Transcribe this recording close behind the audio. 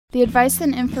The advice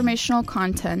and informational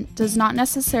content does not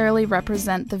necessarily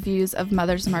represent the views of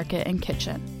Mother's Market and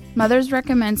Kitchen. Mother's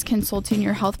recommends consulting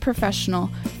your health professional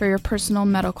for your personal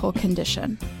medical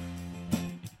condition.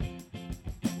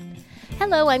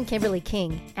 Hello, I'm Kimberly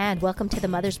King, and welcome to the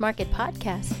Mother's Market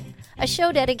Podcast, a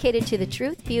show dedicated to the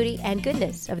truth, beauty, and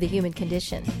goodness of the human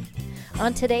condition.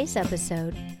 On today's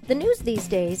episode, the news these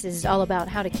days is all about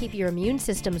how to keep your immune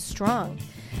system strong,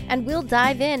 and we'll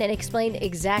dive in and explain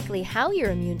exactly how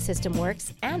your immune system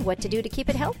works and what to do to keep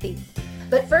it healthy.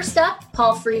 But first up,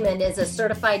 Paul Freeman is a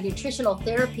certified nutritional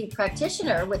therapy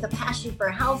practitioner with a passion for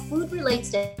how food relates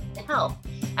to health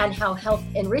and how health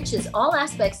enriches all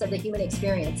aspects of the human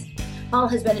experience. Paul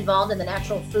has been involved in the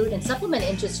natural food and supplement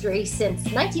industry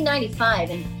since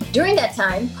 1995, and during that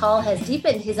time, Paul has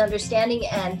deepened his understanding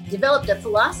and developed a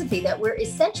philosophy that we're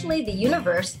essentially the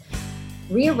universe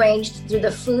rearranged through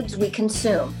the foods we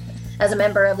consume. As a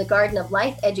member of the Garden of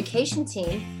Life education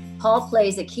team, Paul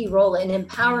plays a key role in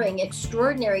empowering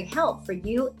extraordinary health for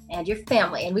you and your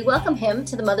family, and we welcome him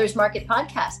to the Mother's Market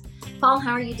Podcast. Paul,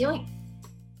 how are you doing?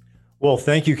 Well,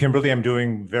 thank you, Kimberly. I'm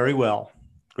doing very well.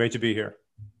 Great to be here.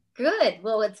 Good.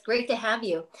 Well, it's great to have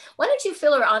you. Why don't you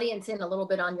fill our audience in a little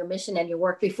bit on your mission and your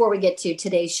work before we get to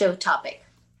today's show topic?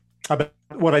 About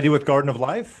what I do with Garden of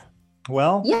Life?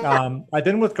 Well, yeah. I've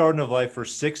been with Garden of Life for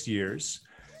 6 years,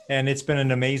 and it's been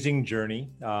an amazing journey.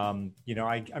 I'm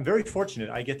very fortunate.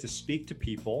 I get to speak to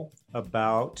people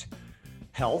about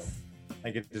health. I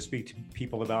get to speak to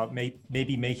people about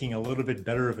maybe making a little bit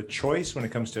better of a choice when it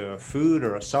comes to food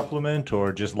or a supplement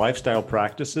or just lifestyle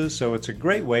practices. So it's a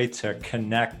great way to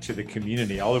connect to the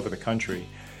community all over the country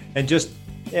and just,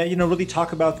 really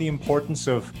talk about the importance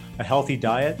of a healthy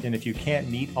diet. And if you can't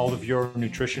meet all of your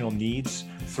nutritional needs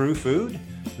through food,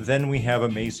 then we have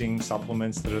amazing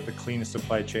supplements that are the cleanest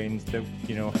supply chains that,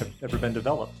 have ever been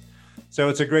developed. So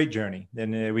it's a great journey,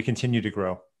 and we continue to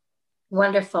grow.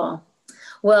 Wonderful.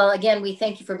 Well, again, we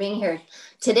thank you for being here.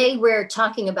 Today, we're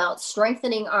talking about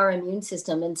strengthening our immune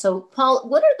system. And so, Paul,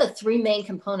 what are the three main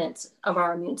components of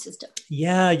our immune system?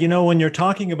 Yeah, when you're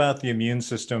talking about the immune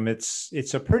system, it's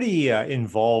a pretty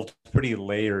involved, pretty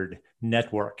layered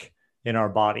network in our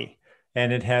body.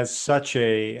 And it has such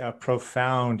a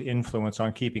profound influence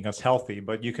on keeping us healthy.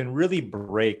 But you can really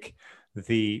break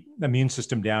the immune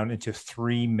system down into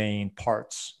three main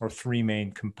parts or three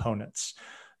main components.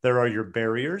 There are your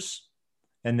barriers.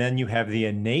 And then you have the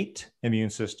innate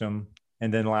immune system.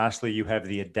 And then lastly, you have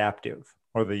the adaptive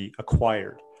or the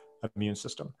acquired immune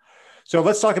system. So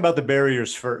let's talk about the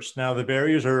barriers first. Now, the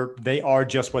barriers they are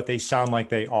just what they sound like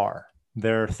they are.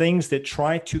 They're things that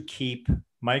try to keep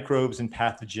microbes and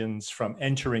pathogens from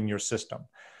entering your system.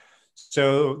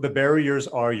 So the barriers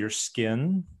are your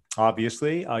skin,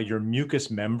 obviously. Your mucous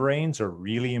membranes are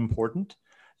really important.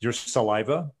 Your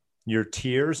saliva, your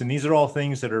tears, and these are all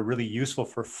things that are really useful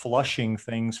for flushing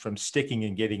things from sticking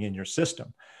and getting in your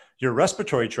system. Your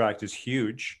respiratory tract is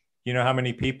huge. You know how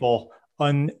many people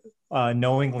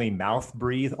unknowingly mouth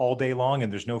breathe all day long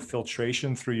and there's no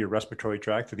filtration through your respiratory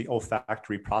tract, through the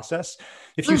olfactory process?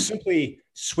 If you simply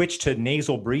switch to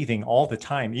nasal breathing all the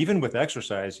time, even with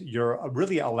exercise, you're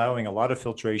really allowing a lot of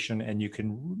filtration, and you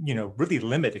can, really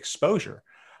limit exposure.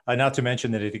 Not to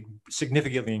mention that it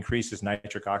significantly increases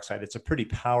nitric oxide. It's a pretty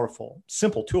powerful,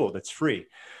 simple tool that's free.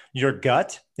 Your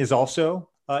gut is also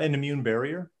an immune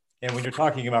barrier. And when you're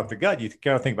talking about the gut, you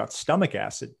got to think about stomach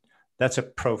acid. That's a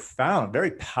profound,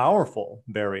 very powerful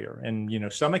barrier. And,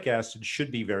 stomach acid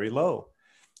should be very low.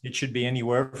 It should be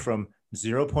anywhere from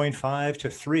 0.5 to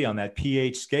 3 on that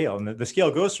pH scale. And the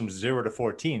scale goes from 0 to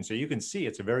 14. So you can see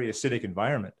it's a very acidic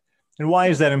environment. And why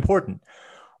is that important?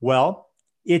 Well,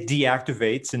 it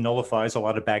deactivates and nullifies a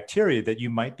lot of bacteria that you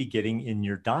might be getting in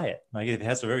your diet. Like if it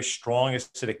has a very strong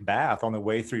acidic bath on the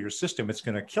way through your system, it's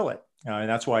going to kill it. And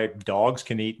that's why dogs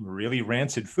can eat really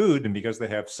rancid food. And because they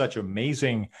have such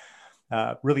amazing,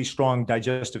 really strong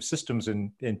digestive systems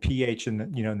and pH and,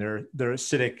 their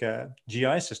acidic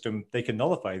GI system, they can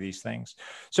nullify these things.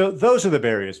 So those are the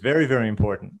barriers, very, very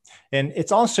important. And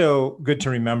it's also good to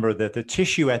remember that the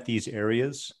tissue at these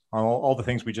areas, all the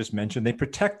things we just mentioned, they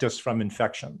protect us from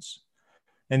infections.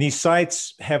 And these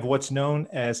sites have what's known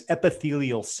as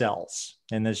epithelial cells.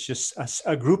 And there's just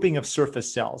a grouping of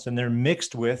surface cells, and they're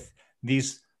mixed with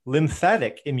these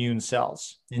lymphatic immune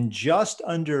cells. And just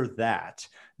under that,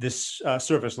 this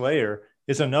surface layer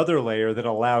is another layer that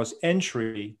allows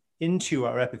entry into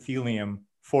our epithelium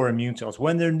for immune cells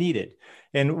when they're needed.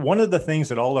 And one of the things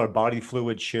that all our body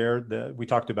fluids share, we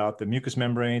talked about the mucous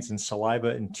membranes and saliva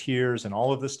and tears and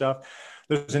all of this stuff,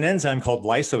 there's an enzyme called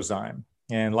lysozyme.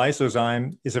 And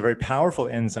lysozyme is a very powerful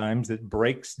enzyme that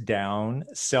breaks down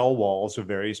cell walls of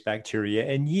various bacteria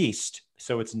and yeast.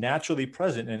 So it's naturally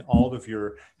present in all of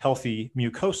your healthy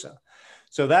mucosa.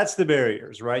 So that's the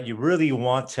barriers, right? You really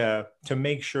want to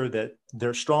make sure that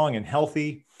they're strong and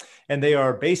healthy, and they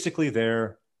are basically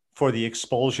there for the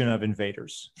expulsion of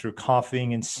invaders through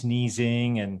coughing and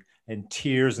sneezing and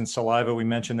tears and saliva. We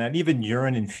mentioned that, even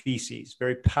urine and feces,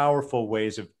 very powerful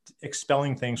ways of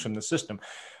expelling things from the system.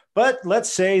 But let's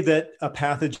say that a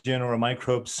pathogen or a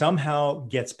microbe somehow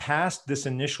gets past this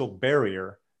initial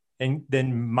barrier and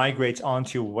then migrates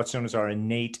onto what's known as our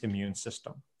innate immune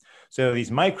system. So these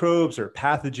microbes or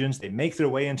pathogens, they make their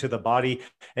way into the body,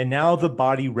 and now the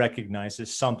body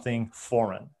recognizes something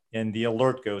foreign and the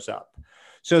alert goes up.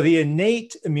 So the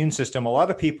innate immune system, a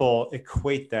lot of people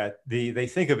equate that, they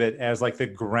think of it as like the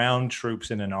ground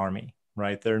troops in an army,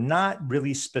 right? They're not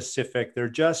really specific. They're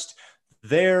just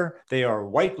there. They are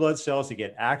white blood cells that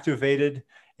get activated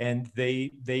and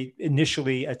they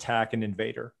initially attack an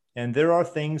invader. And there are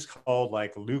things called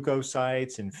like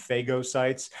leukocytes and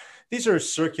phagocytes. These are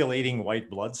circulating white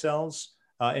blood cells.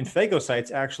 And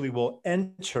phagocytes actually will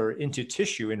enter into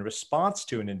tissue in response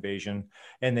to an invasion,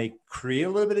 and they create a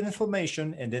little bit of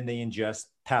inflammation, and then they ingest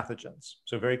pathogens.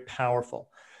 So very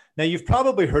powerful. Now, you've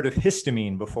probably heard of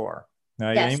histamine before.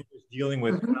 Now, Yes. anyone who's dealing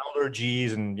with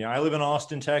allergies, and I live in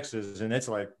Austin, Texas, and it's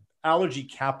like allergy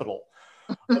capital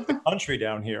of the country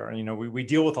down here. And, we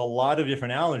deal with a lot of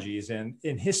different allergies, and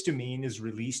histamine is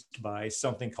released by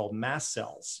something called mast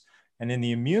cells. And in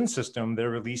the immune system, they're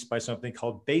released by something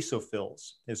called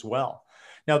basophils as well.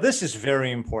 Now, this is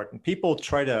very important. People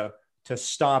try to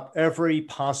stop every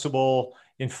possible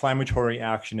inflammatory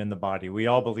action in the body. We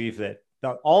all believe that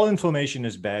all inflammation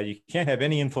is bad. You can't have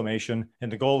any inflammation,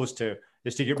 and the goal is to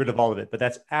get rid of all of it. But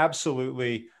that's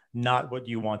absolutely not what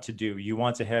you want to do. You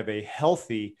want to have a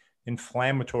healthy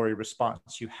inflammatory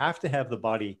response. You have to have the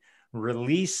body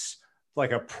release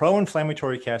like a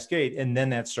pro-inflammatory cascade, and then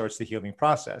that starts the healing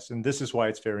process. And this is why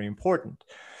it's very important.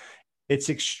 It's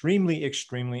extremely,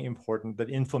 extremely important that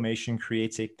inflammation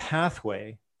creates a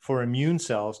pathway for immune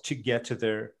cells to get to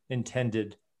their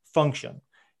intended function.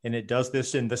 And it does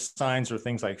this in the signs are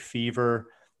things like fever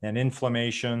and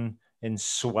inflammation and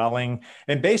swelling.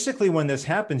 And basically when this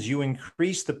happens, you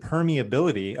increase the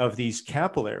permeability of these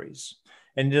capillaries,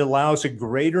 and it allows a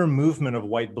greater movement of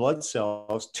white blood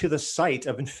cells to the site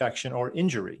of infection or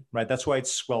injury, right? That's why it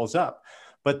swells up.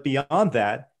 But beyond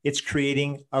that, it's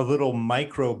creating a little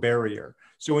micro barrier.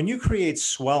 So when you create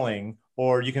swelling,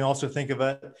 or you can also think of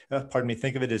it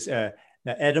as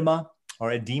edema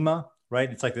or edema,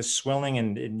 right? It's like this swelling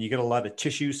and you get a lot of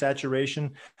tissue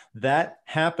saturation. That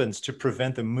happens to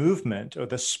prevent the movement or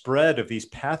the spread of these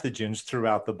pathogens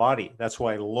throughout the body. That's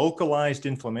why localized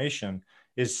inflammation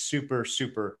is super,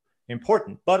 super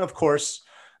important. But of course,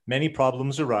 many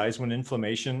problems arise when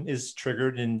inflammation is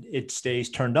triggered and it stays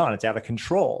turned on. It's out of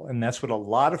control. And that's what a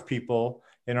lot of people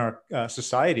in our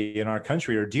society, in our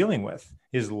country, are dealing with,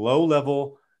 is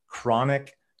low-level,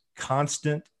 chronic,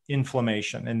 constant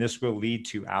inflammation. And this will lead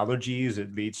to allergies.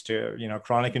 It leads to,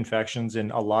 chronic infections.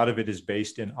 And a lot of it is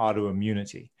based in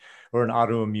autoimmunity or an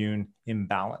autoimmune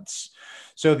imbalance.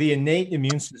 So the innate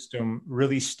immune system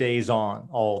really stays on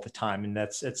all the time. And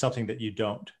it's something that you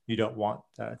don't want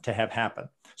to have happen.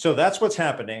 So that's what's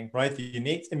happening, right? The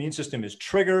innate immune system is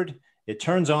triggered, it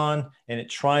turns on, and it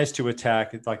tries to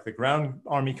attack. It's like the ground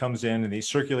army comes in and these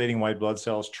circulating white blood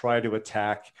cells try to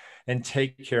attack and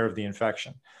take care of the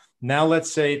infection. Now,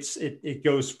 let's say it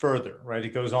goes further, right?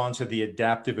 It goes on to the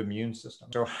adaptive immune system.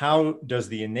 So how does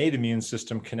the innate immune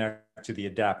system connect to the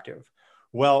adaptive?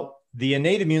 Well, the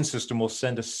innate immune system will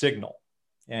send a signal,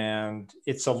 and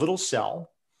it's a little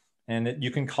cell, and you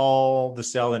can call the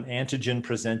cell an antigen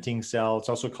presenting cell. It's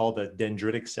also called a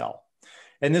dendritic cell.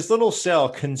 And this little cell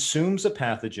consumes a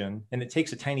pathogen, and it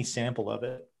takes a tiny sample of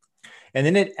it, and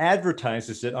then it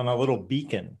advertises it on a little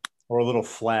beacon or a little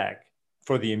flag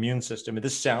for the immune system. And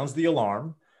this sounds the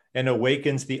alarm and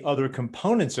awakens the other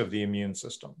components of the immune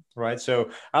system, right? So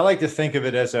I like to think of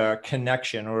it as a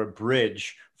connection or a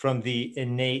bridge from the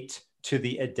innate to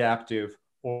the adaptive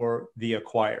or the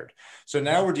acquired. So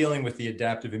now we're dealing with the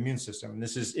adaptive immune system.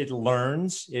 It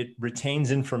learns, it retains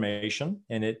information,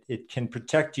 and it can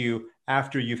protect you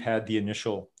after you've had the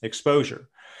initial exposure.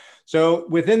 So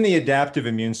within the adaptive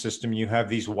immune system, you have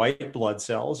these white blood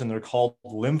cells, and they're called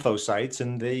lymphocytes,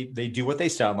 and they do what they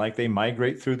sound like. They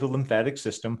migrate through the lymphatic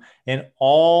system, and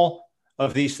all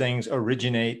of these things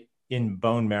originate in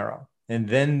bone marrow. And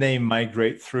then they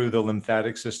migrate through the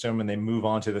lymphatic system and they move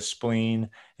on to the spleen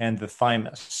and the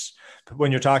thymus.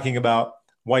 When you're talking about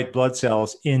white blood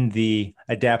cells in the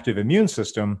adaptive immune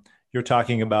system, you're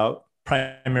talking about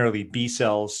primarily B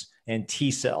cells and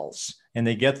T cells. And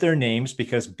they get their names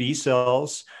because B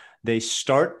cells, they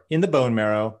start in the bone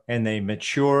marrow and they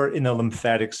mature in the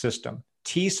lymphatic system.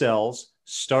 T cells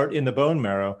start in the bone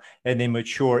marrow and they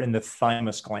mature in the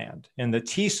thymus gland. And the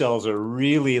T cells are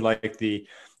really like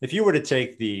if you were to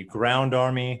take the ground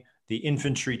army, the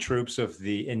infantry troops of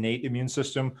the innate immune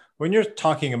system, when you're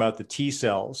talking about the T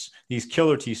cells, these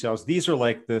killer T cells, these are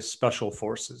like the special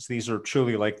forces. These are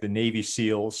truly like the Navy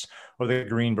SEALs or the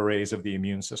Green Berets of the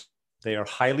immune system. They are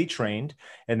highly trained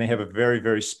and they have a very,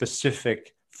 very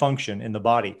specific function in the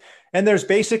body. And there's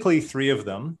basically three of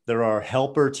them. There are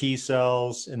helper T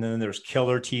cells, and then there's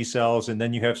killer T cells, and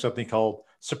then you have something called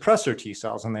suppressor T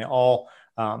cells, and they all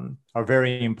are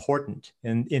very important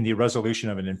in the resolution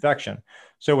of an infection.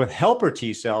 So with helper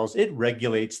T cells, it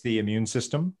regulates the immune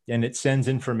system and it sends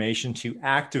information to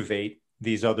activate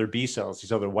these other B cells,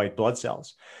 these other white blood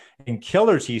cells. And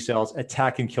killer T cells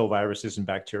attack and kill viruses and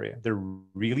bacteria. They're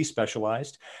really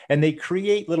specialized, and they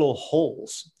create little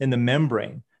holes in the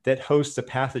membrane that hosts the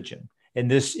pathogen. And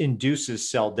this induces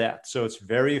cell death. So it's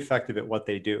very effective at what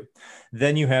they do.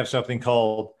 Then you have something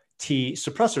called T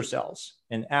suppressor cells.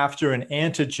 And after an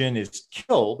antigen is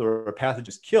killed or a pathogen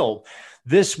is killed,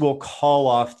 this will call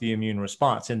off the immune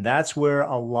response. And that's where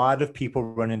a lot of people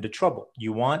run into trouble.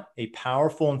 You want a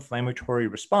powerful inflammatory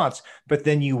response, but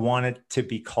then you want it to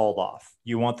be called off.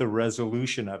 You want the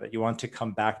resolution of it. You want to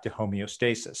come back to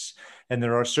homeostasis. And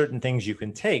there are certain things you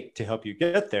can take to help you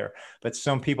get there. But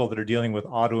some people that are dealing with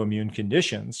autoimmune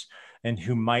conditions and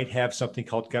who might have something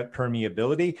called gut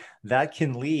permeability, that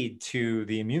can lead to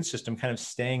the immune system kind of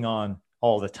staying on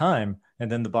all the time.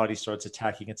 And then the body starts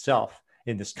attacking itself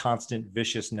in this constant,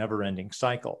 vicious, never-ending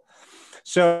cycle.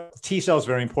 So T cells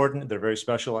are very important. They're very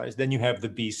specialized. Then you have the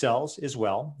B cells as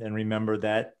well. And remember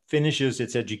that finishes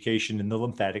its education in the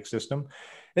lymphatic system.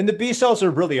 And the B cells are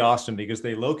really awesome because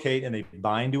they locate and they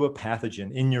bind to a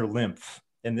pathogen in your lymph.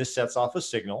 And this sets off a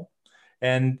signal.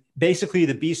 And basically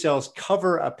the B cells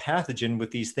cover a pathogen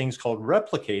with these things called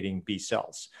replicating B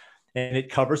cells. And it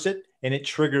covers it and it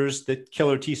triggers the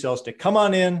killer T cells to come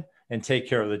on in and take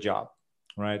care of the job,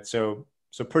 right? So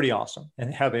pretty awesome.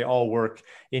 And how they all work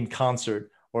in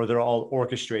concert, or they're all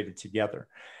orchestrated together.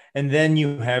 And then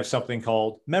you have something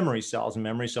called memory cells. And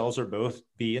memory cells are both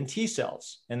B and T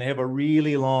cells. And they have a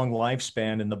really long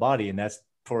lifespan in the body. And that's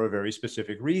for a very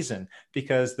specific reason,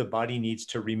 because the body needs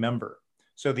to remember.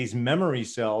 So these memory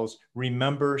cells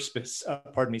remember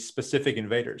specific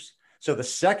invaders. So the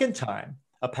second time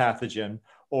a pathogen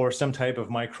or some type of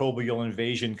microbial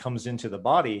invasion comes into the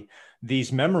body,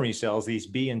 these memory cells, these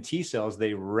B and T cells,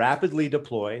 they rapidly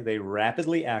deploy, they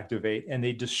rapidly activate, and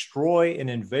they destroy an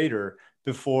invader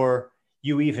before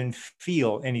you even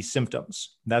feel any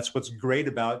symptoms. That's what's great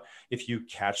about if you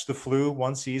catch the flu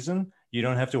one season, you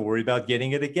don't have to worry about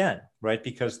getting it again, right?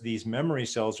 Because these memory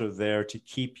cells are there to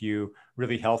keep you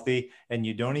really healthy, and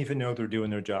you don't even know they're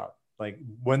doing their job. Like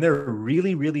when they're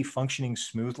really, really functioning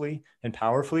smoothly and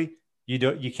powerfully,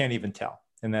 you can't even tell.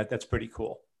 And that's pretty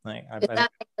cool. Is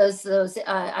that those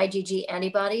IgG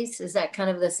antibodies? Is that kind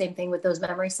of the same thing with those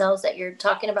memory cells that you're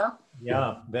talking about?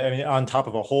 Yeah, I mean, on top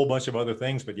of a whole bunch of other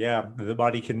things, but yeah, the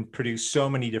body can produce so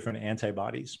many different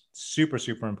antibodies. Super,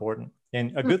 super important.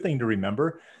 And a good thing to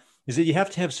remember is that you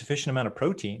have to have sufficient amount of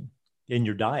protein in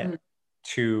your diet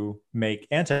to make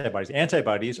antibodies.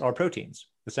 Antibodies are proteins,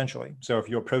 essentially. So if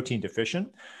you're protein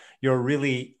deficient, you're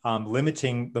really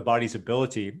limiting the body's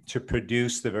ability to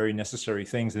produce the very necessary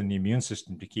things in the immune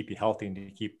system to keep you healthy and to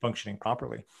keep functioning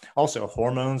properly. Also,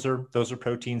 hormones those are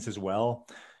proteins as well.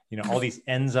 You know, all these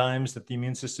enzymes that the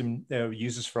immune system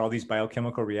uses for all these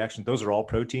biochemical reactions, those are all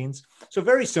proteins. So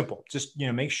very simple. Just,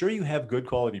 make sure you have good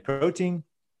quality protein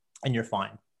and you're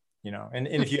fine. And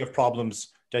if you have problems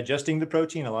digesting the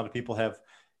protein, a lot of people have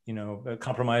a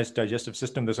compromised digestive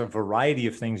system. There's a variety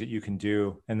of things that you can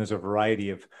do. And there's a variety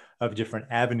of different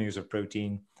avenues of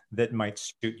protein that might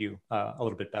suit you a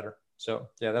little bit better. So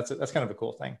yeah, that's kind of a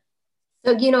cool thing.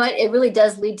 So, it really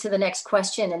does lead to the next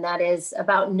question. And that is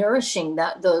about nourishing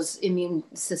those immune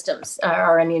systems,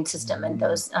 our immune system and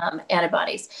those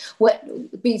antibodies. What,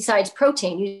 besides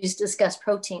protein, you just discussed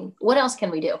protein, what else can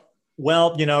we do?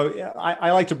 Well, I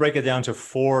like to break it down to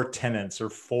 4 tenets or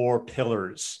 4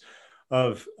 pillars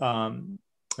of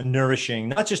nourishing,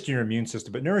 not just your immune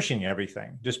system, but nourishing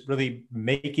everything, just really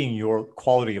making your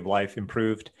quality of life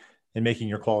improved and making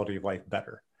your quality of life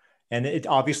better. And it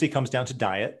obviously comes down to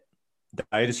diet.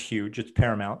 Diet is huge. It's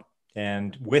paramount.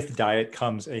 And with diet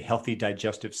comes a healthy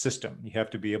digestive system. You have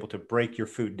to be able to break your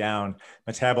food down,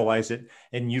 metabolize it,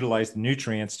 and utilize the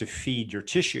nutrients to feed your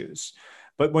tissues.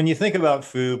 But when you think about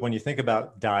food, when you think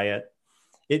about diet,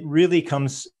 it really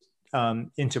comes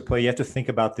into play. You have to think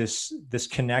about this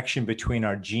connection between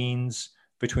our genes,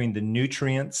 between the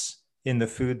nutrients in the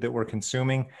food that we're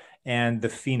consuming, and the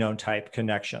phenotype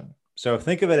connection. So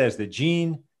think of it as the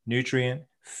gene, nutrient,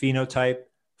 phenotype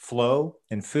flow,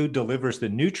 and food delivers the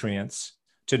nutrients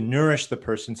to nourish the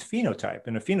person's phenotype.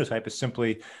 And a phenotype is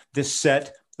simply this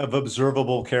set of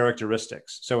observable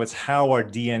characteristics. So it's how our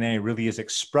DNA really is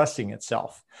expressing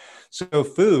itself. So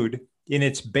food, in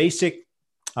its basic,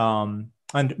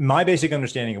 and my basic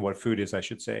understanding of what food is, I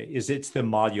should say, is it's the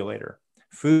modulator.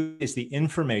 Food is the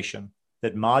information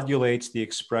that modulates the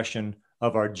expression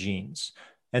of our genes.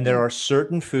 And there are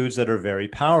certain foods that are very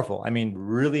powerful. I mean,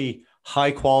 really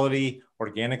high quality,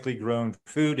 organically grown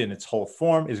food in its whole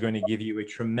form is going to give you a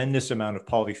tremendous amount of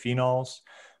polyphenols.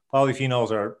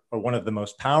 Polyphenols are one of the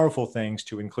most powerful things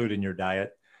to include in your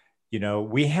diet. You know,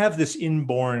 we have this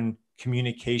inborn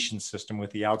communication system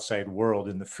with the outside world,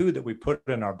 and the food that we put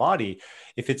in our body,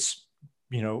 if it's,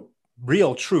 you know,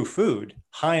 real true food,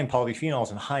 high in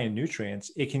polyphenols and high in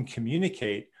nutrients, it can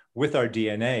communicate with our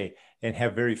DNA and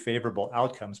have very favorable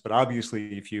outcomes. But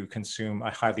obviously, if you consume a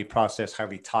highly processed,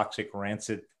 highly toxic,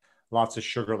 rancid, lots of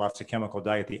sugar, lots of chemical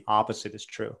diet, the opposite is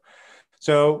true.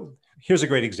 So here's a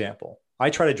great example. I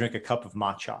try to drink a cup of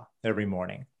matcha every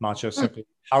morning. Matcha is simply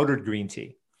powdered green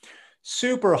tea.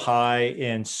 Super high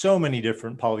in so many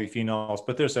different polyphenols,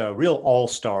 but there's a real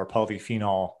all-star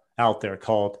polyphenol out there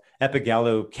called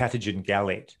epigallocatechin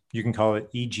gallate. You can call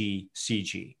it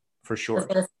EGCG for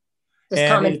short.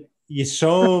 And it's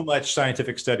so much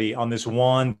scientific study on this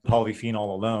one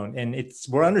polyphenol alone. And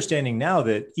we're understanding now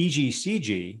that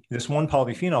EGCG, this one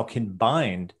polyphenol, can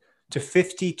bind to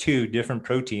 52 different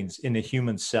proteins in the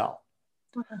human cell.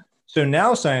 Okay. So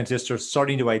now scientists are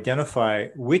starting to identify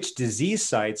which disease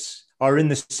sites are in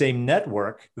the same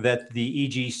network that the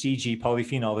EGCG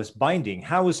polyphenol is binding.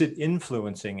 How is it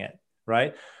influencing it,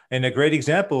 right? And a great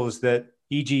example is that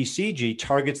EGCG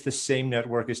targets the same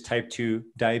network as type 2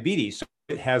 diabetes. So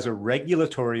it has a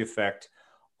regulatory effect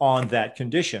on that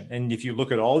condition. And if you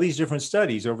look at all these different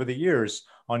studies over the years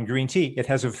on green tea, it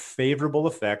has a favorable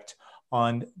effect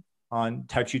on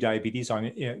type 2 diabetes,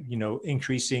 on, you know,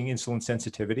 increasing insulin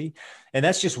sensitivity. And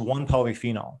that's just one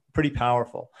polyphenol, pretty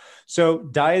powerful. So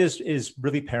diet is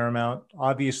really paramount.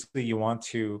 Obviously, you want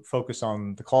to focus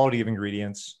on the quality of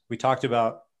ingredients. We talked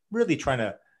about really trying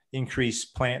to increase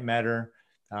plant matter,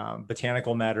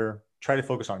 botanical matter, try to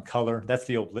focus on color. That's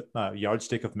the old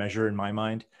yardstick of measure in my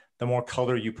mind. The more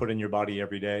color you put in your body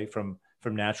every day from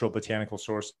natural botanical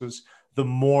sources, the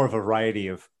more variety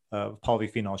of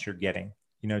polyphenols you're getting.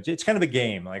 You know, it's kind of a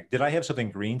game. Like, did I have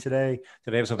something green today?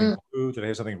 Did I have something blue? Did I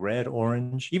have something red,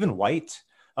 orange, even white?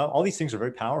 All these things are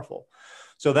very powerful.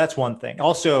 So that's one thing.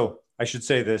 Also, I should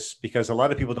say this because a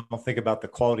lot of people don't think about the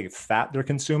quality of fat they're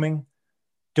consuming.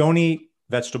 Don't eat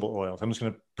vegetable oils. I'm just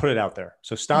going to put it out there.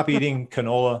 So stop eating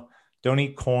canola. Don't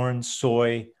eat corn,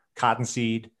 soy,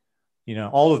 cottonseed, you know,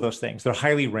 all of those things. They're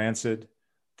highly rancid.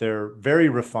 They're very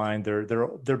refined.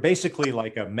 They're basically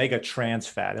like a mega trans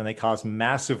fat, and they cause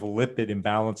massive lipid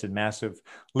imbalance and massive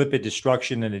lipid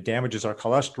destruction, and it damages our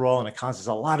cholesterol, and it causes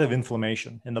a lot of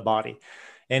inflammation in the body.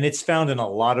 And it's found in a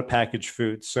lot of packaged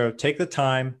foods. So take the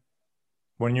time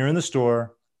when you're in the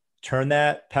store, turn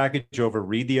that package over,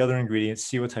 read the other ingredients,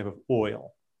 see what type of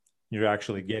oil you're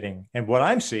actually getting. And what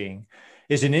I'm seeing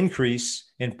is an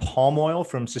increase in palm oil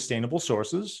from sustainable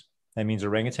sources. That means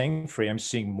orangutan free. I'm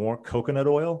seeing more coconut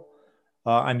oil.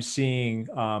 I'm seeing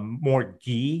more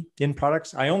ghee in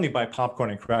products. I only buy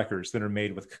popcorn and crackers that are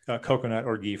made with coconut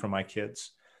or ghee from my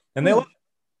kids. And they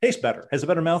taste better, has a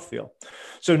better mouthfeel.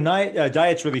 So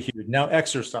diet's really huge. Now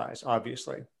exercise,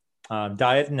 obviously.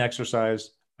 Diet and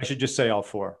exercise, I should just say all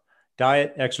four.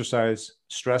 Diet, exercise,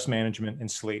 stress management,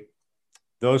 and sleep.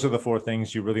 Those are the four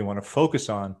things you really want to focus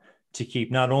on to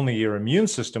keep not only your immune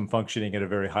system functioning at a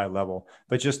very high level,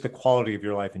 but just the quality of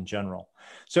your life in general.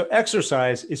 So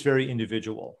exercise is very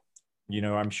individual. You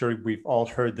know, I'm sure we've all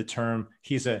heard the term,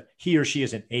 he or she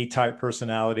is an A-type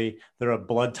personality. They're a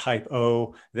blood type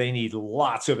O. They need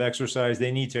lots of exercise.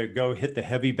 They need to go hit the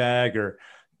heavy bag or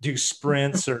do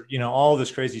sprints or, you know, all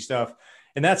this crazy stuff.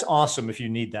 And that's awesome if you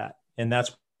need that. And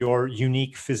that's your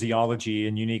unique physiology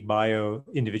and unique bio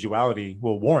individuality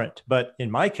will warrant. But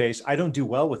in my case, I don't do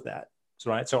well with that.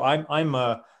 So, right. So I'm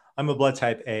a blood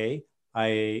type A.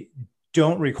 I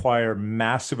don't require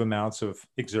massive amounts of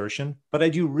exertion, but I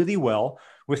do really well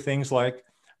with things like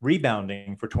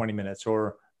rebounding for 20 minutes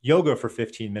or yoga for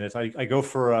 15 minutes. I go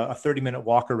for a 30-minute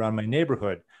walk around my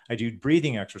neighborhood. I do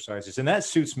breathing exercises, and that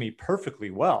suits me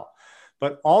perfectly well.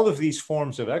 But all of these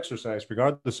forms of exercise,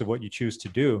 regardless of what you choose to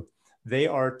do, they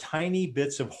are tiny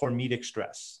bits of hormetic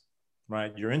stress,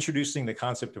 right? You're introducing the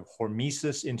concept of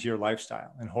hormesis into your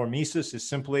lifestyle. And hormesis is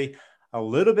simply a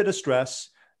little bit of stress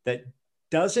that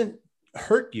doesn't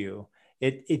hurt you.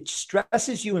 It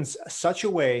stresses you in such a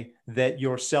way that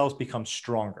your cells become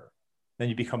stronger, then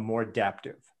you become more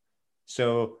adaptive.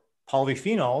 So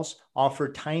polyphenols offer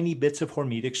tiny bits of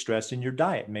hormetic stress in your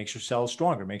diet, makes your cells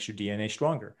stronger, makes your DNA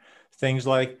stronger. Things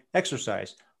like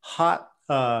exercise,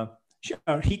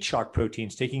 heat shock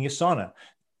proteins, taking a sauna,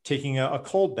 taking a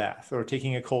cold bath, or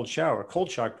taking a cold shower, cold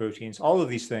shock proteins, all of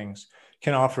these things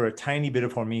can offer a tiny bit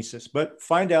of hormesis, but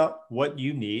find out what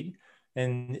you need.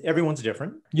 And everyone's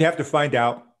different. You have to find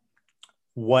out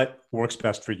what works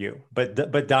best for you.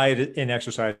 But diet and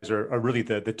exercise are really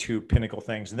the two pinnacle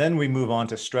things. And then we move on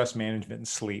to stress management and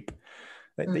sleep.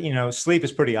 Sleep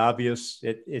is pretty obvious.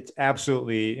 It's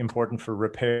absolutely important for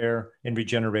repair and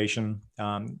regeneration.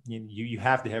 You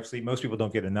have to have sleep. Most people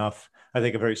don't get enough. I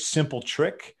think a very simple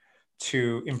trick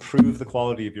to improve the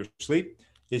quality of your sleep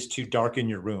is to darken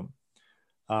your room.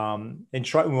 And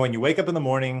try, when you wake up in the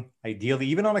morning, ideally,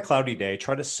 even on a cloudy day,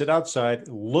 try to sit outside,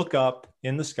 look up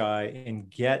in the sky and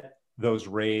get those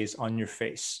rays on your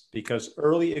face, because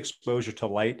early exposure to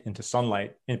light and to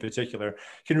sunlight in particular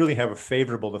can really have a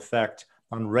favorable effect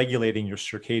on regulating your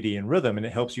circadian rhythm. And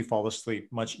it helps you fall asleep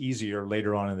much easier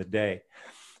later on in the day.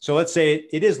 So let's say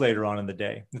it is later on in the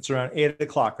day. It's around 8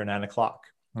 o'clock or 9 o'clock.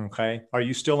 Okay. Are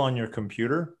you still on your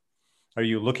computer? Are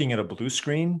you looking at a blue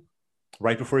screen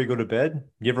right before you go to bed?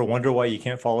 You ever wonder why you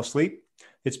can't fall asleep?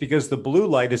 It's because the blue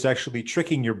light is actually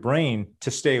tricking your brain to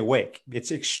stay awake.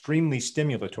 It's extremely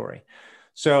stimulatory.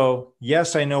 So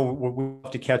yes, I know we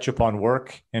have to catch up on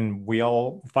work, and we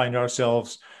all find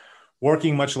ourselves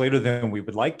working much later than we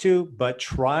would like to, but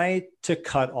try to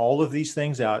cut all of these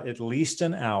things out at least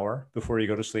an hour before you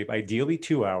go to sleep, ideally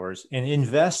 2 hours, and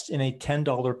invest in a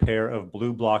 $10 pair of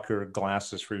blue blocker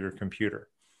glasses for your computer.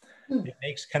 It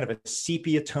makes kind of a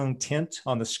sepia tone tint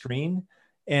on the screen.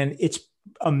 And it's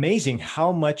amazing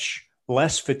how much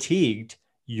less fatigued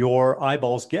your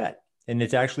eyeballs get. And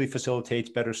it actually facilitates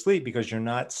better sleep because you're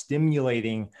not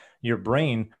stimulating your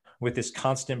brain with this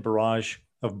constant barrage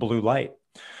of blue light.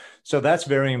 So that's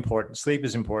very important. Sleep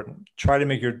is important. Try to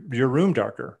make your room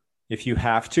darker. If you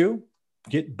have to,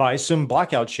 buy some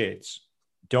blackout shades.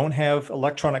 Don't have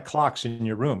electronic clocks in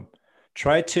your room.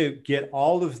 Try to get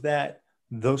all of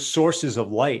those sources of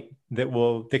light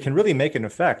that can really make an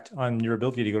effect on your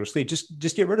ability to go to sleep.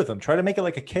 Just get rid of them. Try to make it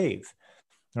like a cave,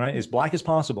 right? As black as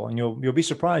possible. And you'll be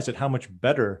surprised at how much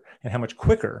better and how much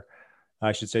quicker,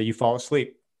 I should say, you fall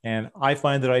asleep. And I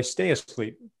find that I stay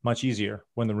asleep much easier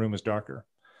when the room is darker.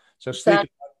 So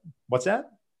sleep, what's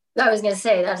that? I was going to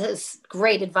say that is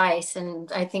great advice.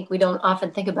 And I think we don't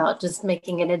often think about just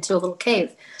making it into a little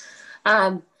cave.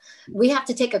 We have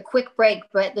to take a quick break,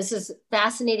 but this is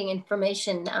fascinating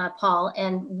information, Paul.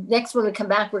 And next, when we come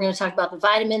back, we're going to talk about the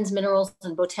vitamins, minerals,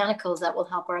 and botanicals that will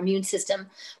help our immune system,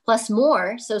 plus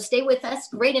more. So stay with us.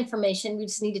 Great information. We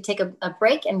just need to take a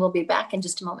break, and we'll be back in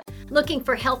just a moment. Looking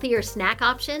for healthier snack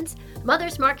options?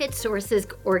 Mother's Market sources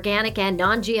organic and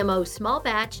non-GMO small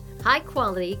batch, high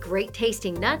quality, great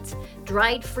tasting nuts,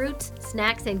 dried fruits,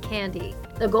 snacks, and candy.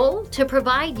 The goal? To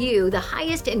provide you the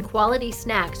highest in quality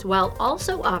snacks while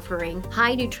also offering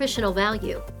high nutritional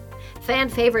value. Fan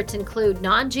favorites include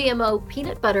non-GMO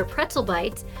peanut butter pretzel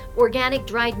bites, organic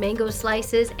dried mango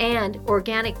slices, and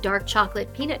organic dark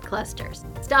chocolate peanut clusters.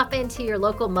 Stop into your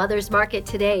local Mother's Market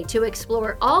today to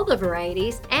explore all the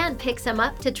varieties and pick some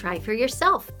up to try for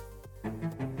yourself.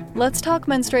 Let's talk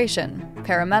menstruation,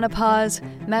 perimenopause,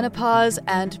 menopause,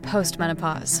 and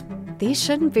postmenopause. These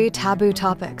shouldn't be taboo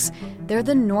topics. They're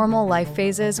the normal life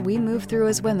phases we move through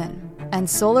as women. And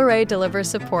Solaray delivers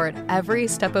support every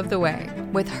step of the way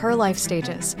with her life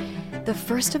stages. The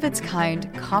first of its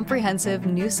kind, comprehensive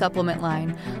new supplement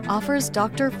line offers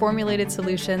doctor-formulated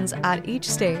solutions at each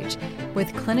stage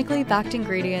with clinically backed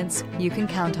ingredients you can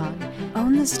count on.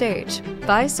 Own the stage.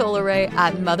 Buy Solaray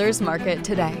at Mother's Market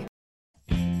today.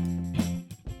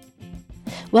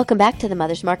 Welcome back to the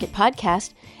Mother's Market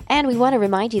podcast, and we want to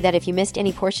remind you that if you missed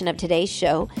any portion of today's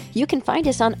show, you can find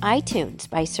us on iTunes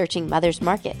by searching Mother's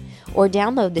Market, or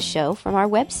download the show from our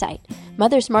website,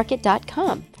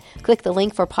 mothersmarket.com. Click the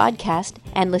link for podcast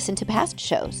and listen to past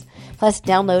shows. Plus,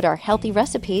 download our healthy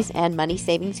recipes and money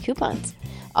savings coupons.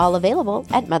 All available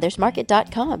at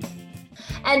mothersmarket.com.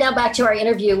 And now back to our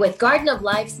interview with Garden of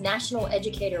Life's national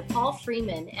educator, Paul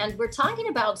Freeman. And we're talking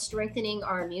about strengthening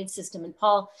our immune system. And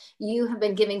Paul, you have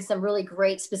been giving some really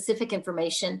great specific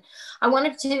information. I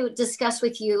wanted to discuss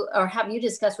with you, or have you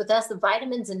discuss with us, the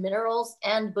vitamins and minerals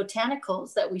and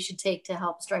botanicals that we should take to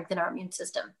help strengthen our immune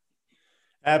system.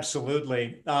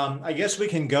 Absolutely. I guess we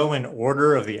can go in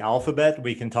order of the alphabet.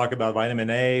 We can talk about vitamin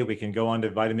A. We can go on to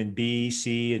vitamin B,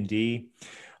 C, and D.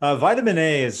 Vitamin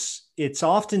A it's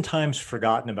oftentimes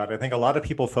forgotten about. I think a lot of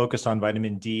people focus on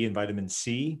vitamin D and vitamin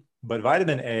C, but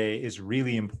vitamin A is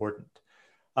really important.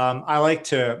 I like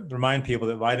to remind people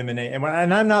that vitamin A,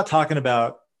 and I'm not talking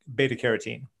about beta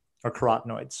carotene or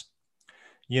carotenoids.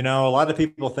 A lot of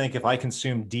people think if I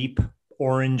consume deep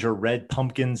orange or red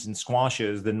pumpkins and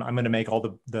squashes, then I'm going to make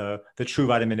all the true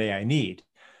vitamin A I need.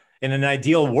 In an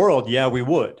ideal world, yeah, we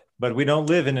would, but we don't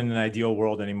live in an ideal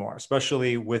world anymore,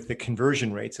 especially with the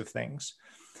conversion rates of things.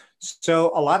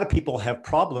 So a lot of people have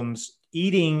problems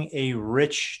eating a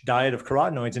rich diet of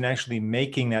carotenoids and actually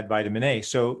making that vitamin A.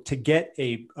 So to get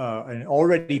an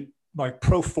already like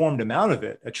proformed amount of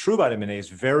it, a true vitamin A is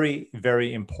very,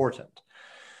 very important.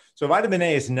 So vitamin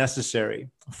A is necessary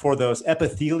for those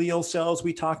epithelial cells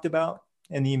we talked about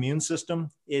in the immune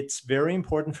system. It's very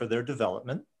important for their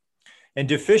development. And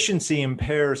deficiency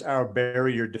impairs our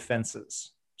barrier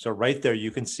defenses. So right there, you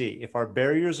can see if our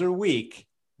barriers are weak,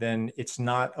 then it's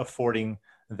not affording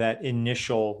that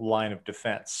initial line of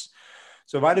defense.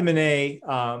 So vitamin A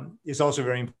is also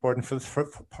very important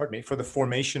for the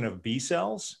formation of B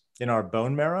cells in our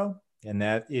bone marrow. And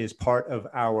that is part of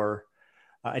our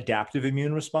adaptive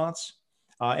immune response,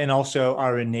 and also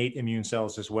our innate immune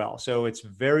cells as well. So it's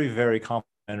very, very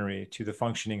complementary to the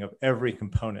functioning of every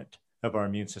component of our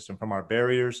immune system, from our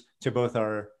barriers to both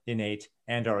our innate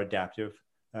and our adaptive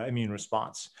immune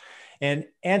response. And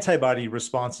antibody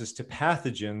responses to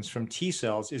pathogens from T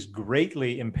cells is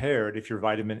greatly impaired if you're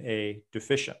vitamin A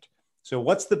deficient. So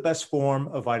what's the best form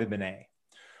of vitamin A?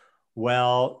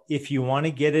 Well, if you want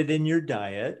to get it in your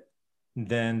diet,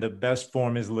 then the best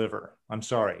form is liver. I'm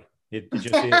sorry. It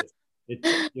just is.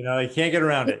 You can't get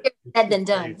around it. Said than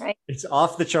done, right? It's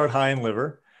off the chart high in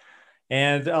liver.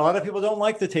 And a lot of people don't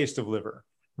like the taste of liver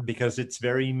because it's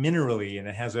very minerally and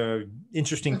it has an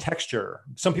interesting texture.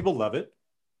 Some people love it.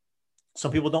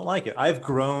 Some people don't like it. I've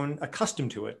grown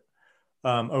accustomed to it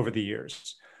over the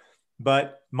years.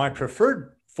 But my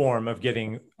preferred form of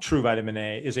getting true vitamin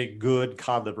A is a good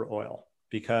cod liver oil,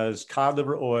 because cod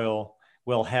liver oil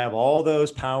will have all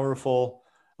those powerful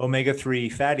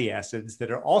omega-3 fatty acids that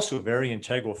are also very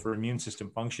integral for immune system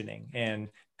functioning and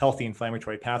healthy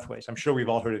inflammatory pathways. I'm sure we've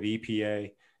all heard of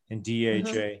EPA and DHA.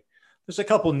 Mm-hmm. There's a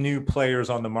couple new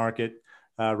players on the market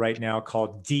right now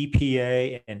called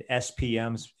DPA and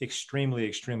SPMs, extremely,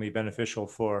 extremely beneficial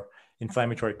for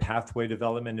inflammatory pathway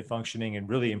development and functioning, and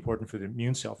really important for the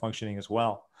immune cell functioning as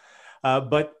well.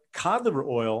 But cod liver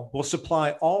oil will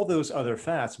supply all those other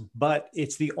fats, but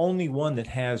it's the only one that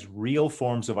has real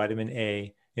forms of vitamin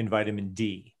A and vitamin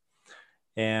D.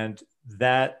 And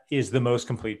that is the most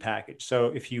complete package. So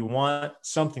if you want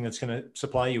something that's going to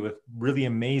supply you with really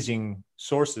amazing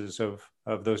sources of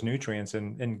those nutrients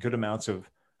and good amounts of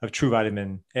true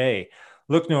vitamin A,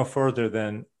 look no further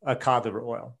than a cod liver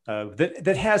oil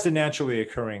that has the naturally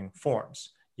occurring forms.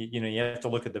 You have to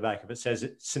look at the back. If it says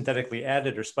it's synthetically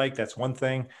added or spiked, that's one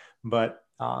thing, but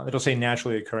it'll say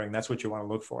naturally occurring. That's what you want to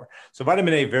look for. So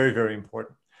vitamin A, very, very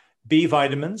important. B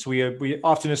vitamins, we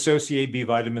often associate B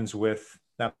vitamins with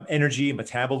energy,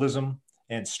 metabolism,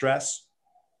 and stress.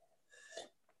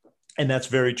 And that's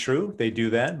very true. They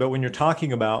do that. But when you're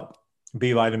talking about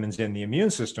B vitamins in the immune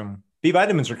system, B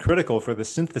vitamins are critical for the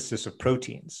synthesis of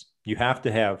proteins. You have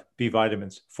to have B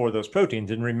vitamins for those proteins.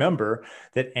 And remember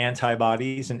that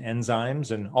antibodies and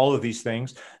enzymes and all of these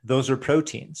things, those are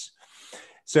proteins.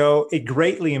 So it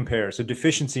greatly impairs. A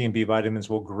deficiency in B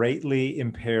vitamins will greatly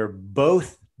impair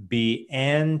both B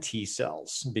and T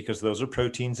cells, because those are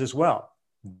proteins as well,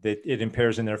 that it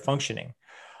impairs in their functioning.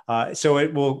 So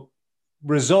it will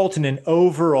result in an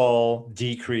overall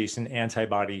decrease in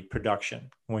antibody production.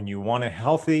 When you want a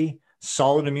healthy,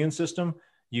 solid immune system,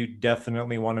 you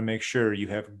definitely want to make sure you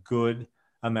have good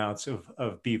amounts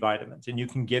of B vitamins. And you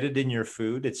can get it in your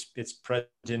food. It's present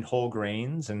in whole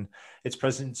grains and it's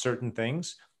present in certain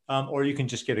things. Or you can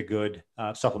just get a good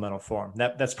supplemental form.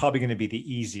 That's probably going to be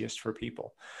the easiest for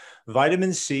people.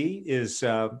 Vitamin C is,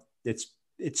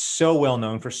 it's so well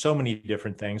known for so many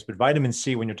different things, but vitamin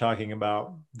C, when you're talking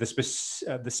about the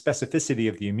specificity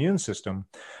of the immune system,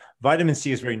 vitamin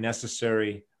C is very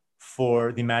necessary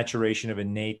for the maturation of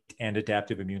innate and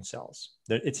adaptive immune cells.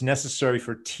 It's necessary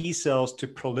for T cells to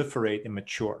proliferate and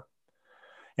mature.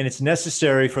 And it's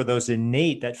necessary for those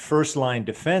innate, that first line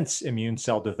defense immune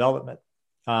cell development.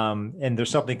 And there's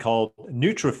something called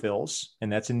neutrophils,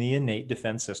 and that's in the innate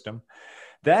defense system.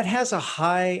 That has a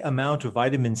high amount of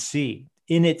vitamin C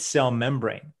in its cell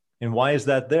membrane. And why is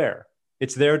that there?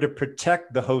 It's there to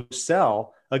protect the host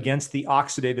cell against the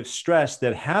oxidative stress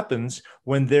that happens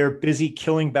when they're busy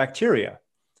killing bacteria,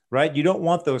 right? You don't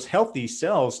want those healthy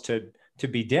cells to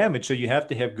be damaged. So you have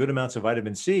to have good amounts of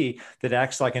vitamin C that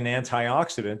acts like an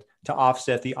antioxidant to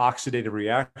offset the oxidative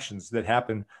reactions that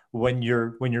happen when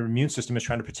your immune system is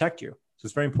trying to protect you. So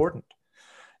it's very important.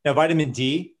 Now, vitamin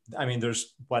D, I mean,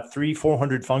 there's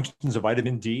 400 functions of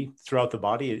vitamin D throughout the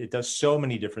body. It does so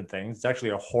many different things. It's actually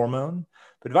a hormone,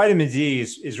 but vitamin D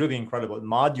is really incredible. It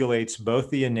modulates both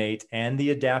the innate and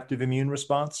the adaptive immune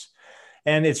response.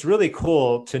 And it's really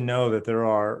cool to know that there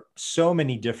are so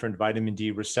many different vitamin D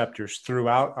receptors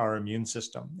throughout our immune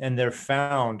system, and they're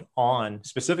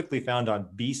specifically found on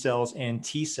B cells and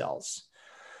T cells.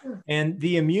 And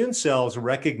the immune cells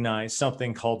recognize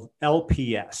something called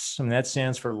LPS, and that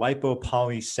stands for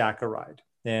lipopolysaccharide.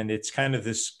 And it's kind of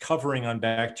this covering on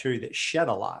bacteria that shed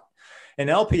a lot.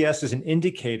 And LPS is an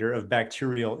indicator of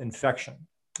bacterial infection.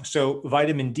 So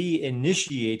vitamin D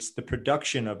initiates the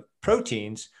production of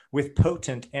proteins with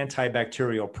potent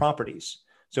antibacterial properties.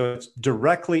 So it's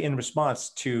directly in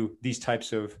response to these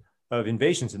types of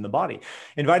invasions in the body.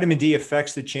 And vitamin D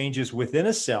affects the changes within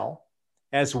a cell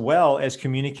as well as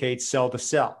communicates cell to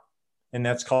cell. And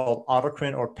that's called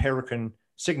autocrine or paracrine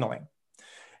signaling.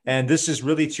 And this is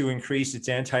really to increase its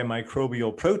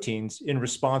antimicrobial proteins in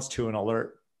response to an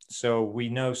alert. So we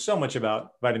know so much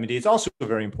about vitamin D. It's also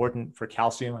very important for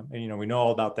calcium. We know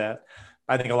all about that.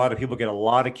 I think a lot of people get a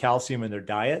lot of calcium in their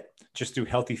diet just through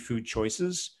healthy food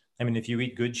choices. I mean, if you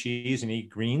eat good cheese and eat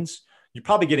greens, you're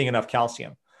probably getting enough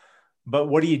calcium. But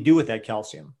what do you do with that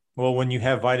calcium? Well, when you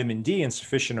have vitamin D in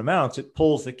sufficient amounts, it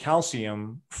pulls the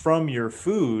calcium from your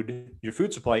food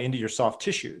supply into your soft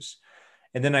tissues.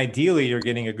 And then ideally, you're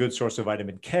getting a good source of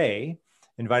vitamin K.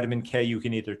 And vitamin K, you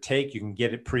can either take, you can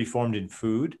get it preformed in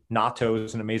food. Natto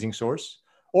is an amazing source.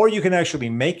 Or you can actually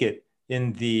make it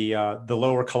in the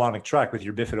lower colonic tract with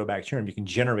your bifidobacterium. You can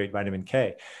generate vitamin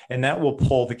K. And that will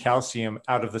pull the calcium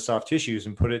out of the soft tissues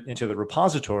and put it into the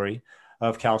repository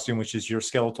of calcium, which is your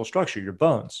skeletal structure, your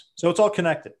bones. So it's all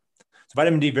connected. So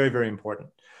vitamin D, very, very important.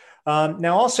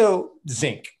 Now also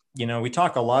zinc. We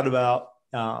talk a lot about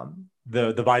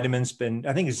the vitamins, and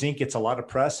I think zinc gets a lot of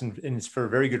press, and it's for a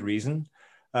very good reason.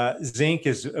 Zinc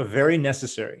is very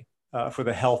necessary for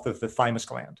the health of the thymus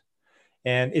gland.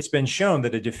 And it's been shown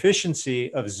that a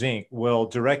deficiency of zinc will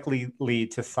directly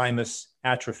lead to thymus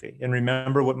atrophy. And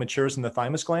remember what matures in the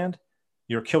thymus gland?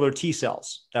 Your killer T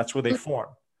cells. That's where they form.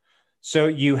 So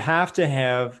you have to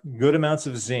have good amounts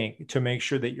of zinc to make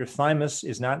sure that your thymus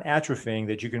is not atrophying,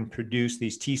 that you can produce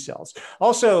these T cells.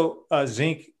 Also,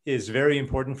 zinc is very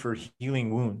important for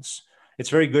healing wounds. It's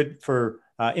very good for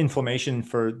inflammation,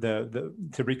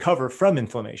 to recover from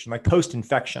inflammation, like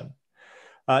post-infection.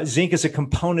 Zinc is a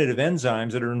component of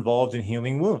enzymes that are involved in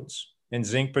healing wounds. And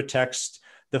zinc protects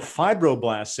the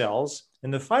fibroblast cells.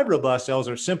 And the fibroblast cells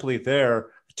are simply there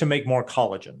to make more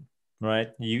collagen. Right?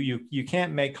 You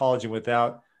can't make collagen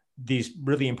without these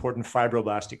really important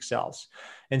fibroblastic cells.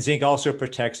 And zinc also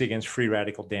protects against free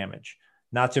radical damage.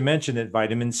 Not to mention that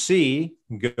vitamin C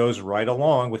goes right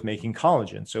along with making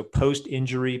collagen. So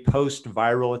post-injury,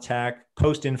 post-viral attack,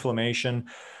 post-inflammation,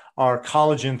 our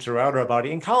collagen throughout our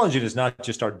body. And collagen is not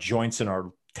just our joints and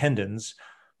our tendons.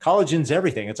 Collagen's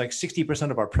everything. It's like 60%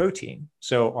 of our protein.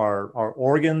 So our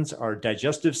organs, our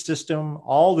digestive system,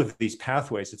 all of these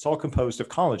pathways, it's all composed of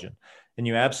collagen. And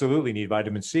you absolutely need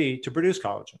vitamin C to produce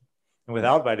collagen. And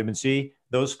without vitamin C,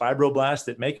 those fibroblasts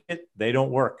that make it, they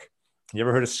don't work. You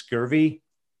ever heard of scurvy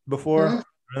before? Mm-hmm.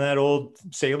 Remember that old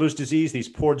sailor's disease? These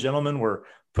poor gentlemen were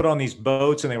put on these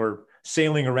boats and they were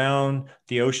sailing around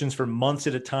the oceans for months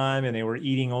at a time. And they were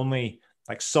eating only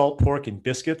like salt pork and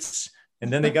biscuits.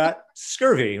 And then they got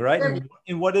scurvy, right?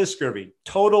 And what is scurvy?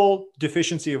 Total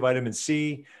deficiency of vitamin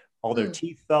C. All their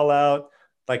teeth fell out,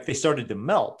 like they started to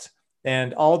melt.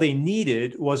 And all they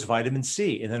needed was vitamin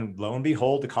C. And then lo and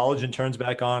behold, the collagen turns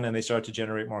back on and they start to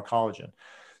generate more collagen.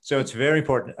 So it's very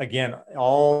important. Again,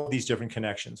 all these different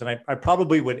connections. And I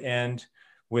probably would end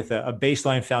with a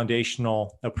baseline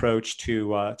foundational approach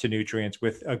to nutrients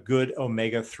with a good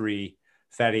omega-3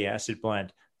 fatty acid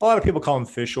blend. A lot of people call them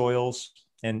fish oils.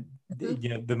 And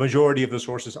the majority of the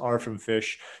sources are from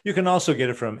fish. You can also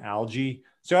get it from algae.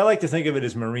 So I like to think of it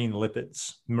as marine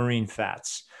lipids, marine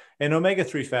fats. And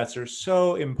omega-3 fats are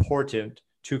so important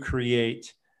to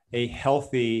create a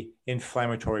healthy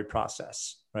inflammatory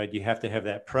process, right? You have to have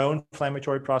that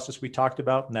pro-inflammatory process we talked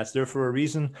about, and that's there for a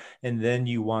reason. And then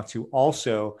you want to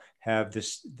also have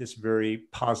this very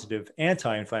positive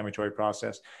anti-inflammatory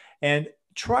process. And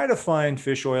try to find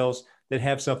fish oils that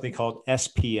have something called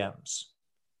SPMs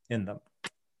in them.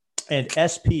 And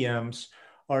SPMs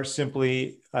are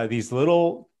simply these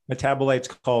little metabolites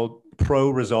called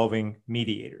pro-resolving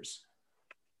mediators.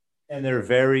 And they're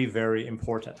very, very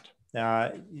important.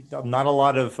 Not a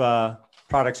lot of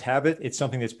products have it. It's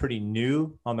something that's pretty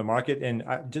new on the market. And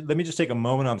let me just take a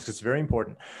moment on this because it's very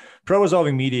important.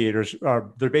 Pro-resolving mediators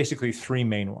they're basically three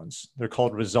main ones. They're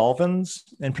called resolvins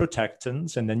and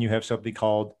protectins. And then you have something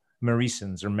called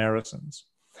merisins or merisins.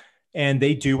 And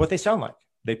they do what they sound like.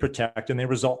 They protect and they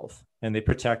resolve. And they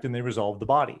protect and they resolve the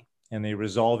body. And they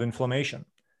resolve inflammation.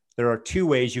 There are two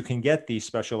ways you can get these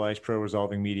specialized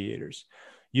pro-resolving mediators.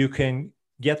 You can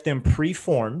get them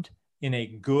preformed in a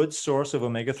good source of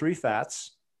omega-3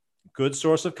 fats, good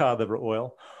source of cod liver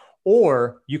oil,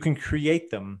 or you can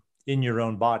create them in your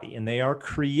own body. And they are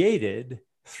created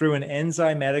through an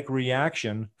enzymatic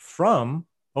reaction from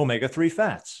omega-3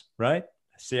 fats, right?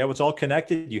 See how it's all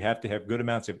connected? You have to have good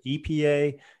amounts of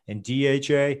EPA and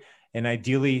DHA, and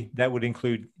ideally that would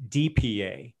include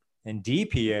DPA. And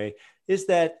DPA is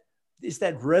that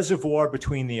reservoir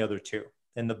between the other two.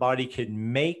 And the body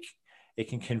it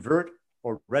can convert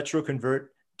or retroconvert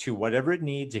to whatever it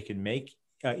needs. It can make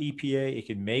EPA, it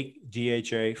can make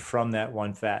DHA from that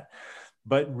one fat.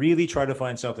 But really try to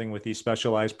find something with these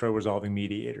specialized pro-resolving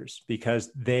mediators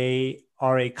because they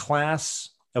are a class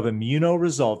of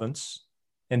immunoresolvents.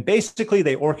 And basically,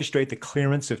 they orchestrate the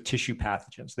clearance of tissue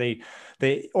pathogens. They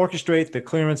orchestrate the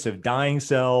clearance of dying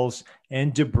cells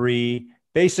and debris,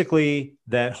 basically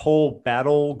that whole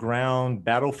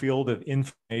battlefield of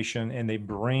inflammation, and they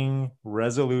bring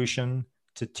resolution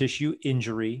to tissue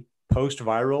injury,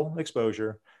 post-viral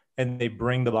exposure, and they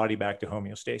bring the body back to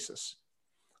homeostasis.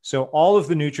 So all of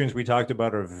the nutrients we talked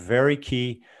about are very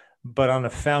key, but on a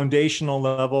foundational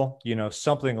level,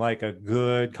 something like a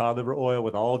good cod liver oil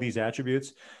with all these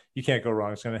attributes, you can't go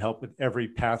wrong. It's going to help with every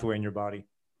pathway in your body.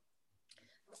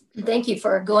 Thank you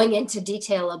for going into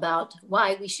detail about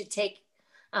why we should take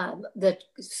the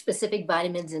specific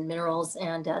vitamins and minerals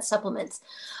and supplements.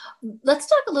 Let's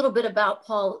talk a little bit about,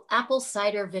 Paul, apple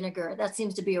cider vinegar. That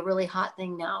seems to be a really hot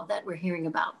thing now that we're hearing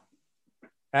about.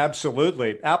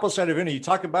 Absolutely. Apple cider vinegar, you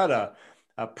talk about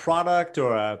a product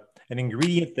or an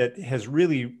ingredient that has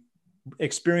really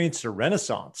experienced a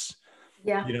renaissance.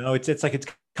 Yeah. It's like it's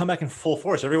come back in full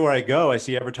force. Everywhere I go, I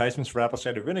see advertisements for apple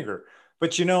cider vinegar.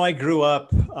 But, I grew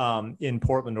up in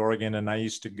Portland, Oregon, and I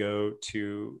used to go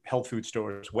to health food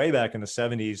stores way back in the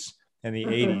 70s and the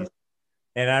 80s.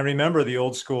 And I remember the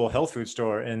old school health food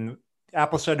store, and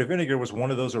apple cider vinegar was one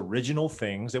of those original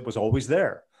things that was always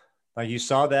there. Like you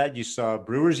saw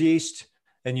brewer's yeast,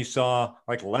 and you saw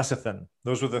like lecithin.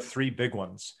 Those were the three big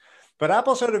ones. But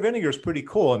apple cider vinegar is pretty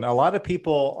cool. And a lot of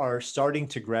people are starting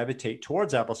to gravitate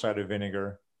towards apple cider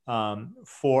vinegar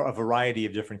for a variety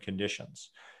of different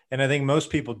conditions. And I think most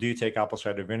people do take apple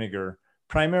cider vinegar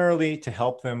primarily to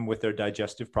help them with their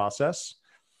digestive process,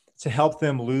 to help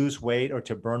them lose weight or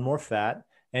to burn more fat,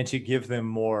 and to give them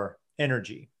more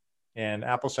energy. And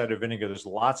apple cider vinegar, there's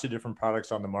lots of different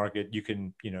products on the market. You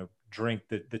can, drink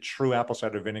the true apple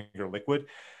cider vinegar liquid.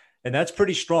 And that's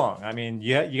pretty strong. I mean,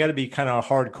 you got to be kind of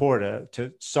hardcore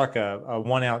to suck a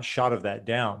 1 ounce shot of that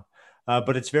down.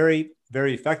 But it's very,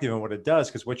 very effective in what it does,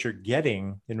 because what you're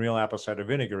getting in real apple cider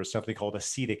vinegar is something called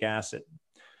acetic acid.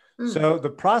 So the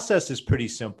process is pretty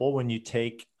simple when you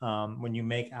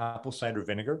make apple cider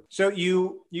vinegar. So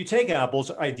you take apples.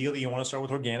 Ideally, you want to start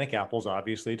with organic apples,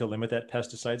 obviously, to limit that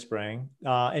pesticide spraying.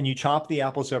 And you chop the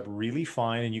apples up really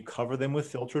fine, and you cover them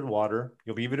with filtered water.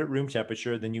 You leave it at room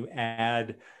temperature. Then you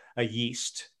add a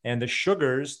yeast, and the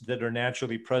sugars that are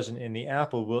naturally present in the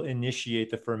apple will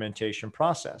initiate the fermentation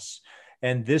process.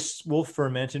 And this will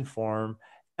ferment and form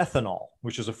ethanol,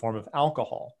 which is a form of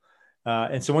alcohol.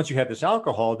 And so once you have this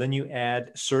alcohol, then you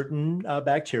add certain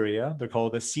bacteria. They're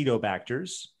called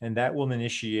acetobacters, and that will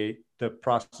initiate the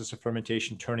process of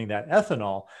fermentation, turning that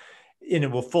ethanol, and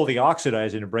it will fully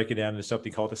oxidize it and break it down into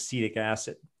something called acetic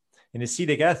acid. And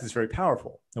acetic acid is very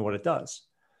powerful in what it does.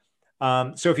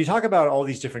 So if you talk about all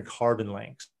these different carbon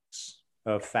lengths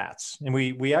of fats, and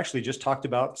we actually just talked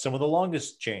about some of the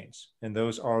longest chains, and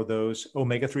those are those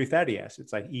omega-3 fatty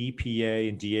acids like EPA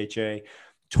and DHA,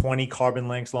 20 carbon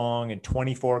lengths long and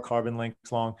 24 carbon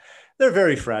lengths long. They're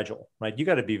very fragile, right? You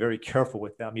got to be very careful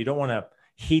with them. You don't want to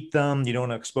heat them. You don't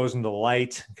want to expose them to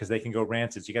light because they can go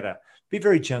rancid. You got to be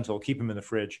very gentle, keep them in the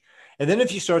fridge. And then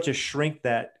if you start to shrink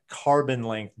that carbon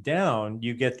length down,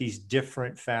 you get these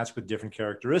different fats with different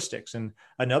characteristics. And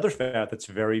another fat that's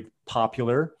very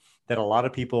popular that a lot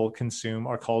of people consume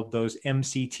are called those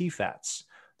MCT fats,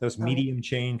 those medium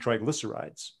chain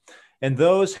triglycerides. And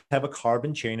those have a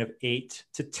carbon chain of 8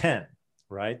 to 10,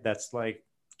 right? That's like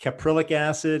caprylic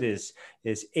acid is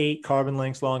 8 carbon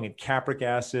lengths long, and capric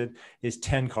acid is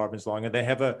 10 carbons long. And they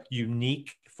have a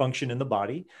unique function in the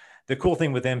body. The cool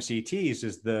thing with MCTs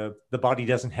is the body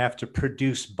doesn't have to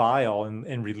produce bile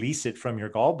and release it from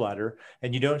your gallbladder,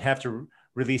 and you don't have to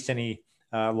release any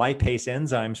lipase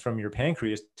enzymes from your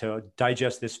pancreas to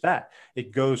digest this fat.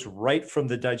 It goes right from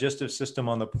the digestive system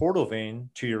on the portal vein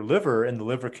to your liver, and the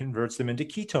liver converts them into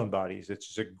ketone bodies. It's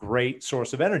just a great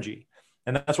source of energy.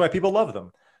 And that's why people love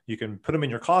them. You can put them in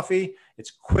your coffee.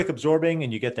 It's quick absorbing,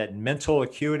 and you get that mental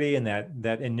acuity and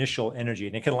that initial energy.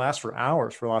 And it can last for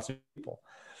hours for lots of people.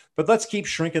 But let's keep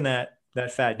shrinking that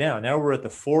fat down. Now we're at the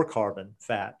 4-carbon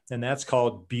fat, and that's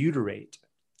called butyrate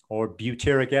or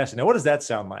butyric acid. Now, what does that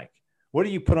sound like? What do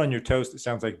you put on your toast that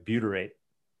sounds like butyrate?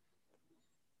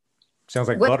 Sounds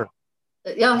like butter.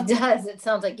 Yeah, it does. It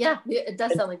sounds like, yeah, it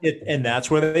does sound like it. And that's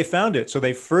where they found it. So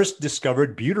they first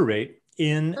discovered butyrate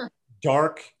in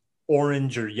dark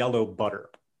orange or yellow butter.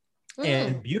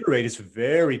 And butyrate is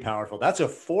very powerful. That's a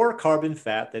 4-carbon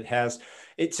fat that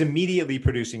it's immediately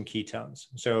producing ketones.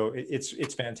 So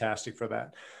it's fantastic for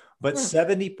that. But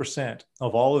 70%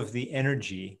 of all of the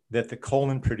energy that the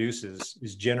colon produces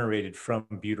is generated from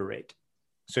butyrate.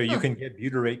 So you can get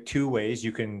butyrate 2 ways.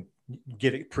 You can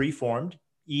get it preformed,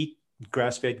 eat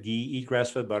grass-fed ghee, eat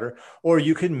grass-fed butter, or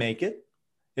you can make it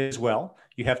as well.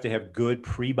 You have to have good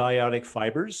prebiotic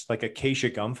fibers like acacia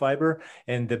gum fiber,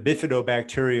 and the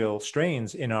bifidobacterial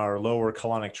strains in our lower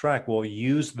colonic tract will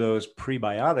use those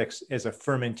prebiotics as a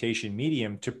fermentation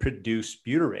medium to produce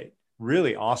butyrate.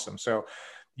 Really awesome. So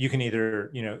you can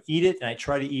either, eat it, and I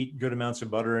try to eat good amounts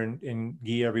of butter and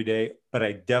ghee every day, but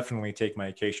I definitely take my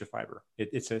acacia fiber.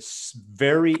 It's a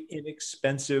very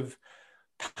inexpensive,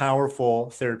 powerful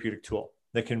therapeutic tool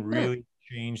that can really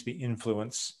change the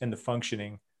influence and the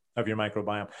functioning of your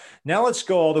microbiome. Now let's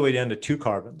go all the way down to 2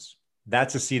 carbons.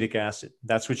 That's acetic acid.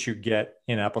 That's what you get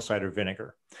in apple cider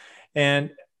vinegar.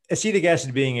 And acetic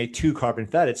acid being a 2-carbon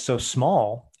fat, it's so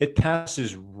small, it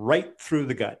passes right through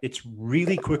the gut. It's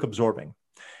really quick absorbing.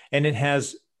 And it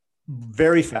has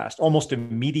very fast, almost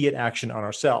immediate action on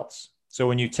our cells. So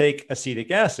when you take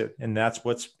acetic acid, and that's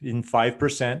what's in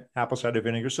 5% apple cider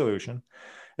vinegar solution,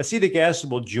 acetic acid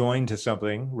will join to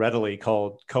something readily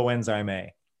called coenzyme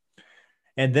A.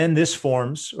 And then this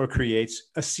forms or creates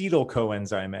acetyl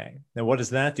coenzyme A. Now, what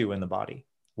does that do in the body?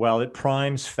 Well, it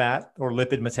primes fat or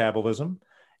lipid metabolism,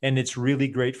 and it's really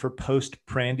great for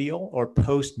postprandial or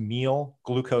post-meal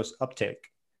glucose uptake.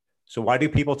 So why do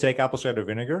people take apple cider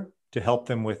vinegar? To help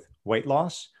them with weight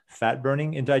loss, fat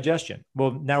burning, and digestion.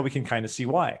 Well, now we can kind of see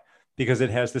why, because it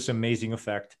has this amazing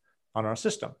effect on our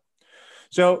system.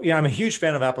 So, I'm a huge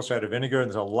fan of apple cider vinegar,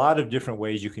 and there's a lot of different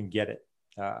ways you can get it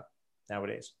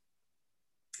nowadays.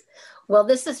 Well,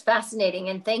 this is fascinating,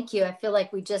 and thank you. I feel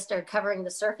like we just are covering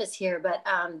the surface here, but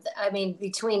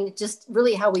between just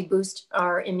really how we boost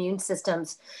our immune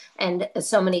systems and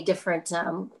so many different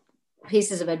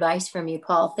pieces of advice from you,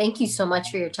 Paul. Thank you so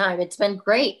much for your time. It's been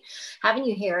great having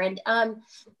you here. And,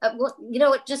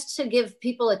 just to give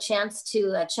people a chance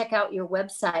to check out your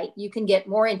website, you can get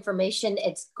more information.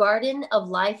 It's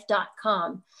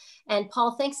gardenoflife.com. And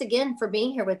Paul, thanks again for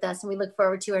being here with us. And we look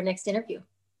forward to our next interview.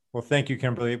 Well, thank you,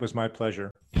 Kimberly. It was my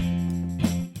pleasure.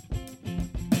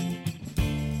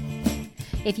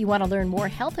 If you want to learn more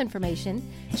health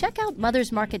information, check out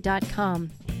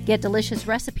mothersmarket.com. Get delicious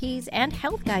recipes and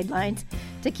health guidelines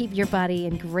to keep your body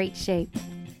in great shape.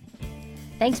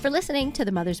 Thanks for listening to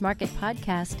the Mother's Market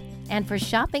podcast and for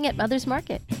shopping at Mother's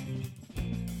Market.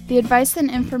 The advice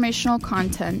and informational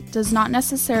content does not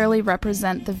necessarily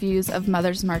represent the views of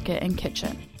Mother's Market and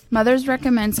Kitchen. Mothers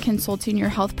recommends consulting your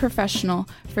health professional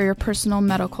for your personal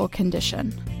medical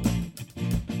condition.